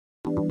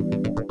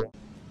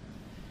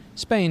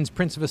Spain's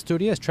Prince of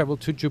Asturias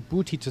travelled to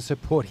Djibouti to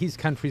support his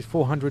country's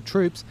 400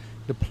 troops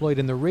deployed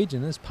in the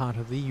region as part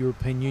of the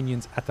European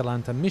Union's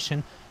Atalanta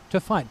mission to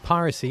fight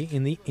piracy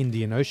in the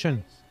Indian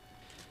Ocean.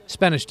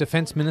 Spanish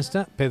Defence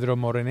Minister Pedro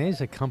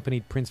Morenés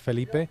accompanied Prince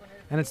Felipe,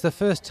 and it's the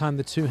first time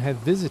the two have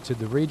visited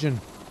the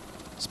region.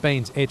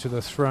 Spain's heir to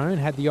the throne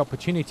had the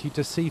opportunity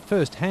to see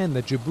firsthand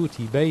the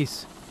Djibouti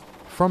base.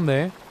 From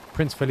there,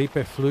 Prince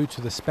Felipe flew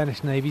to the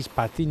Spanish Navy's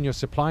Patiño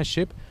supply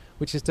ship,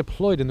 which is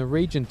deployed in the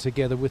region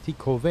together with the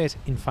corvette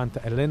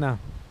Infanta Elena.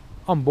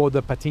 On board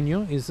the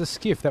Patiño is the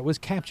skiff that was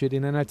captured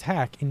in an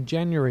attack in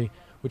January,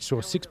 which saw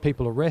 6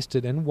 people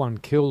arrested and 1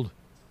 killed.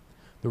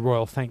 The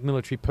Royal thanked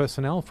military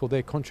personnel for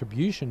their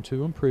contribution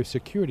to improve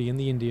security in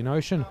the Indian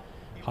Ocean,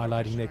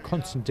 highlighting their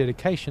constant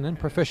dedication and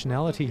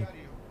professionality.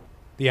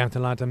 The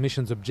Atalanta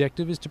mission's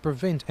objective is to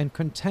prevent and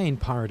contain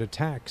pirate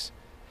attacks.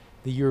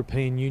 The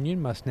European Union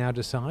must now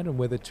decide on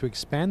whether to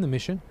expand the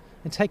mission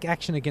and take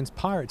action against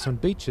pirates on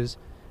beaches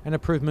and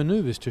approve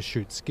manoeuvres to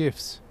shoot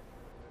skiffs.